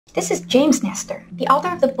This is James Nestor, the author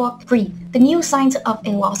of the book Breathe, The New Science of a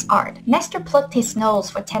Lost Art. Nestor plucked his nose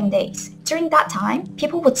for 10 days. During that time,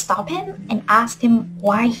 people would stop him and ask him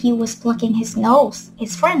why he was plucking his nose.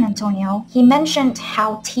 His friend Antonio, he mentioned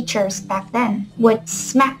how teachers back then would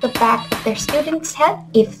smack the back of their students' head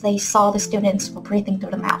if they saw the students were breathing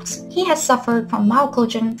through the mouths. He has suffered from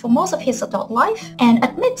malocclusion for most of his adult life and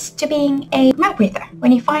admits to being a mouth breather.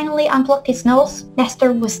 When he finally unplugged his nose,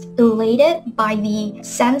 Nestor was elated by the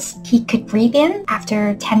sense he could breathe in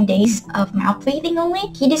after 10 days of mouth breathing only.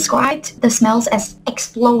 He described the smells as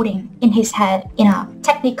exploding in his head in a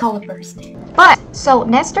technicolor burst. So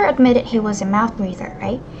Nestor admitted he was a mouth breather,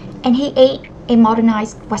 right? And he ate a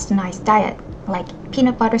modernized, westernized diet like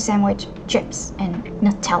peanut butter sandwich, chips, and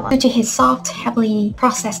Nutella. Due to his soft, heavily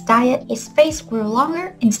processed diet, his face grew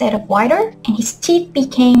longer instead of wider, and his teeth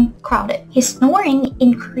became crowded. His snoring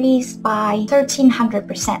increased by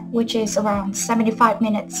 1,300%, which is around 75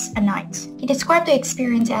 minutes a night. He described the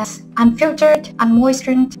experience as unfiltered,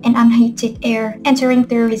 unmoistened, and unheated air entering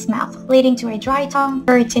through his mouth, leading to a dry tongue,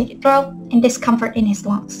 irritated throat, and discomfort in his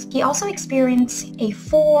lungs. He also experienced a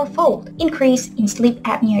four-fold increase in sleep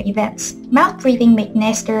apnea events. Mouth breathing made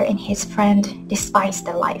Nestor and his friend despise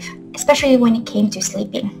their life, especially when it came to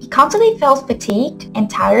sleeping. He constantly felt fatigued and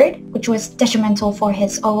tired, which was detrimental for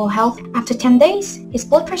his overall health. After 10 days, his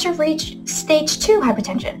blood pressure reached stage 2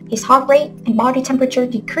 hypertension. His heart rate and body temperature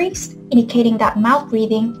decreased, indicating that mouth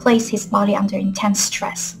breathing placed his body under intense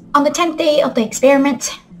stress. On the 10th day of the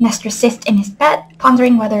experiment, Nestor sits in his bed,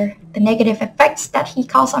 pondering whether the negative effects that he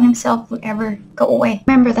caused on himself would ever go away.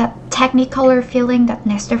 Remember that technicolor feeling that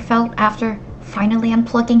Nestor felt after finally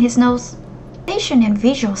unplugging his nose? Sensation and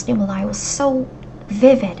visual stimuli was so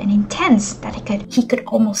vivid and intense that he could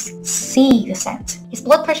almost see the scent. His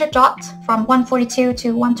blood pressure dropped from 142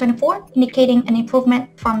 to 124, indicating an improvement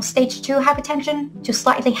from stage 2 hypertension to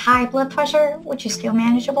slightly high blood pressure, which is still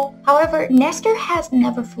manageable. However, Nestor has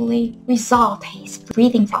never fully resolved his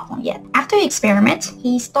breathing problem yet. After the experiment,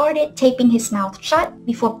 he started taping his mouth shut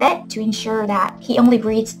before bed to ensure that he only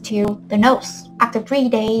breathes to the nose. After 3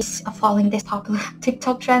 days of following this popular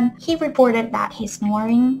TikTok trend, he reported that his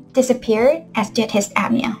snoring disappeared, as did his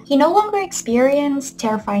apnea. He no longer experienced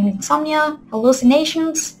terrifying insomnia,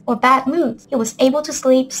 hallucinations, or bad moods. He was able to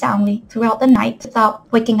sleep soundly throughout the night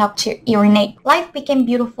without waking up to urinate. Life became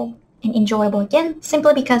beautiful and enjoyable again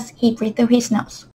simply because he breathed through his nose.